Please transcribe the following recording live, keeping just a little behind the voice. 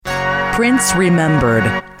Prince Remembered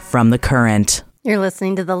from The Current. You're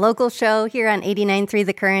listening to The Local Show here on 89.3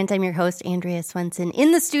 The Current. I'm your host, Andrea Swenson,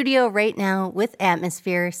 in the studio right now with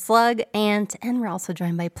Atmosphere, Slug, Ant, and we're also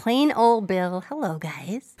joined by Plain Old Bill. Hello,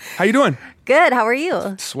 guys. How you doing? Good. How are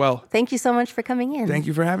you? Swell. Thank you so much for coming in. Thank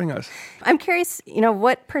you for having us. I'm curious,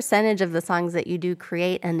 what percentage of the songs that you do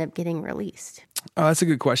create end up getting released? Oh, that's a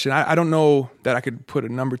good question. I don't know that I could put a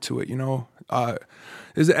number to it,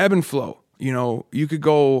 There's an ebb and flow. You could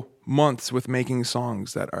go months with making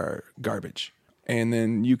songs that are garbage, and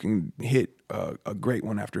then you can hit a great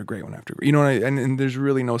one after a great one after, and there's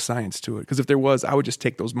really no science to it. Because if there was, I would just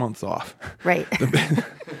take those months off. Right.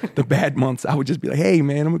 The bad months, I would just be like, hey,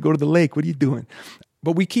 man, I'm going to go to the lake. What are you doing?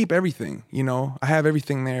 But we keep everything, I have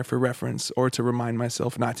everything there for reference or to remind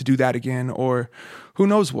myself not to do that again, or who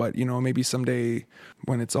knows what, maybe someday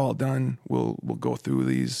when it's all done, we'll go through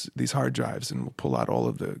these hard drives and we'll pull out all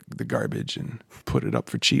of the garbage and put it up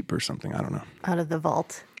for cheap or something. I don't know. Out of the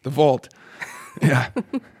vault. The vault. Yeah.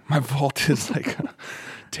 My vault is like a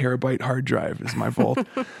terabyte hard drive is my vault.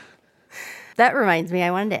 That reminds me,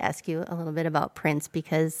 I wanted to ask you a little bit about Prince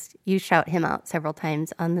because you shout him out several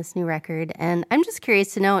times on this new record. And I'm just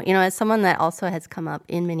curious to know, as someone that also has come up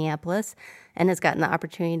in Minneapolis and has gotten the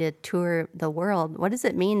opportunity to tour the world, what does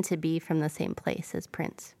it mean to be from the same place as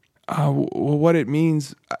Prince? Well, what it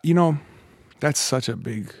means, that's such a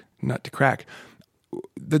big nut to crack.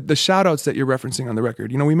 The shout outs that you're referencing on the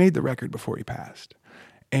record, we made the record before he passed.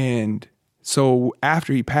 And so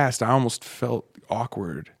after he passed, I almost felt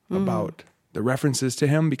awkward about the references to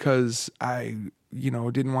him because I,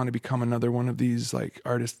 didn't want to become another one of these like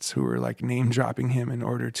artists who are like name dropping him in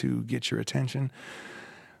order to get your attention.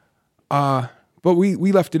 But we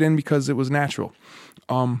left it in because it was natural.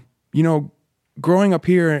 Growing up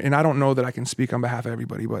here, and I don't know that I can speak on behalf of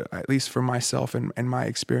everybody, but at least for myself and my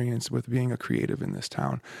experience with being a creative in this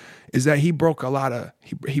town, is that he broke a lot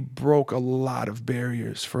of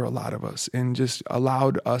barriers for a lot of us and just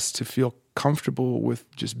allowed us to feel comfortable with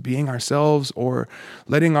just being ourselves or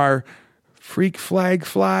letting our freak flag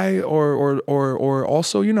fly or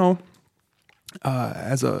also,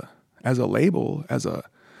 as a label,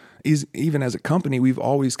 even as a company, we've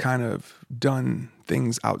always kind of done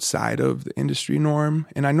things outside of the industry norm.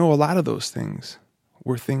 And I know a lot of those things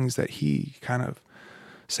were things that he kind of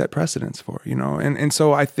set precedents for, And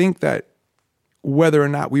so I think that whether or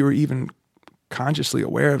not we were even consciously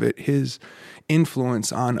aware of it, his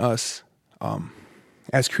influence on us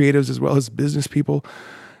as creatives as well as business people,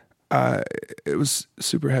 it was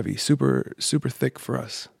super heavy, super, super thick for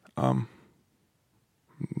us.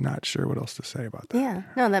 Not sure what else to say about that. Yeah,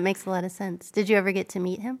 no, that makes a lot of sense. Did you ever get to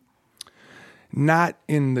meet him? Not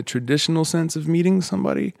in the traditional sense of meeting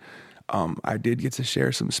somebody. I did get to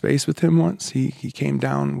share some space with him once. He came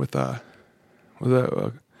down with a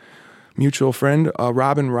mutual friend.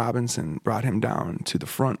 Robin Robinson brought him down to the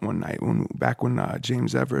front one night back when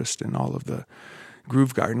James Everest and all of the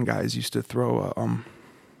Groove Garden guys used to throw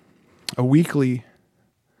a weekly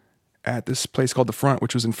at this place called The Front,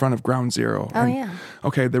 which was in front of Ground Zero. Oh, yeah.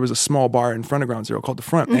 Okay, there was a small bar in front of Ground Zero called The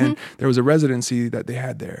Front, and there was a residency that they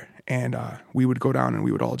had there. And we would go down and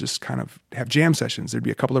we would all just kind of have jam sessions. There'd be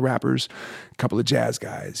a couple of rappers, a couple of jazz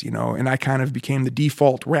guys, and I kind of became the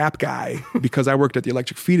default rap guy because I worked at the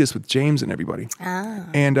Electric Fetus with James and everybody. Ah.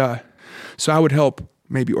 And so I would help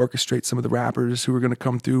maybe orchestrate some of the rappers who were going to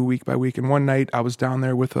come through week by week. And one night I was down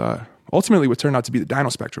there with ultimately what turned out to be the Dino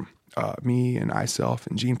Spectrum. Me and Iself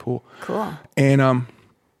and Gene Poole. Cool. And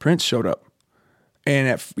Prince showed up.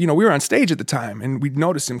 And we were on stage at the time, and we'd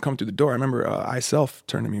noticed him come through the door. I remember Iself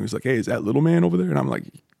turned to me. He was like, "Hey, is that Little Man over there?" And I'm like,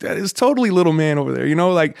 "That is totally Little Man over there."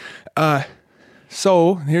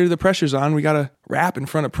 So here the pressure's on. We got to rap in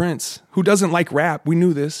front of Prince, who doesn't like rap. We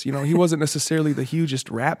knew this. He wasn't necessarily the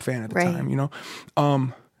hugest rap fan at the time,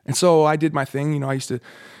 And so I did my thing. I used to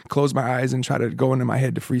close my eyes and try to go into my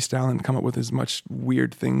head to freestyle and come up with as much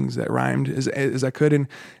weird things that rhymed as I could. And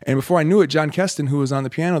before I knew it, John Keston, who was on the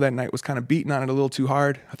piano that night, was kind of beating on it a little too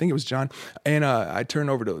hard. I think it was John. And I turned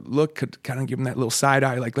over to look, could kind of give him that little side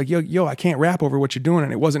eye, like yo, I can't rap over what you're doing.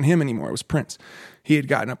 And it wasn't him anymore. It was Prince. He had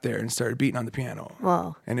gotten up there and started beating on the piano.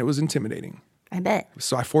 Whoa. And it was intimidating. I bet.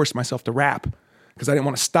 So I forced myself to rap, because I didn't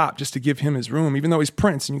want to stop just to give him his room. Even though he's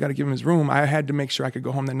Prince and you got to give him his room, I had to make sure I could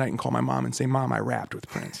go home that night and call my mom and say, "Mom, I rapped with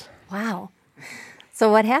Prince." Wow.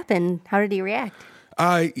 So what happened? How did he react?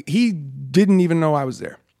 He didn't even know I was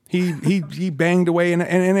there. He banged away, and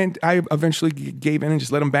I eventually gave in and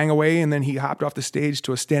just let him bang away, and then he hopped off the stage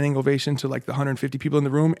to a standing ovation to like the 150 people in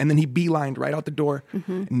the room, and then he beelined right out the door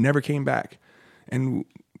and never came back. And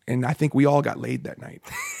I think we all got laid that night.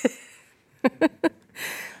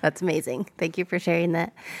 That's amazing. Thank you for sharing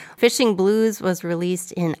that. Fishing Blues was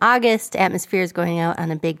released in August. Atmosphere is going out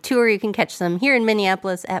on a big tour. You can catch them here in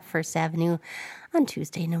Minneapolis at First Avenue. On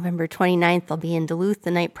Tuesday, November 29th, they'll be in Duluth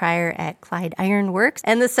the night prior at Clyde Iron Works.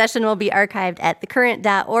 And the session will be archived at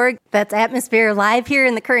thecurrent.org. That's Atmosphere live here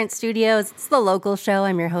in the Current Studios. It's the local show.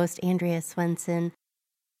 I'm your host, Andrea Swenson.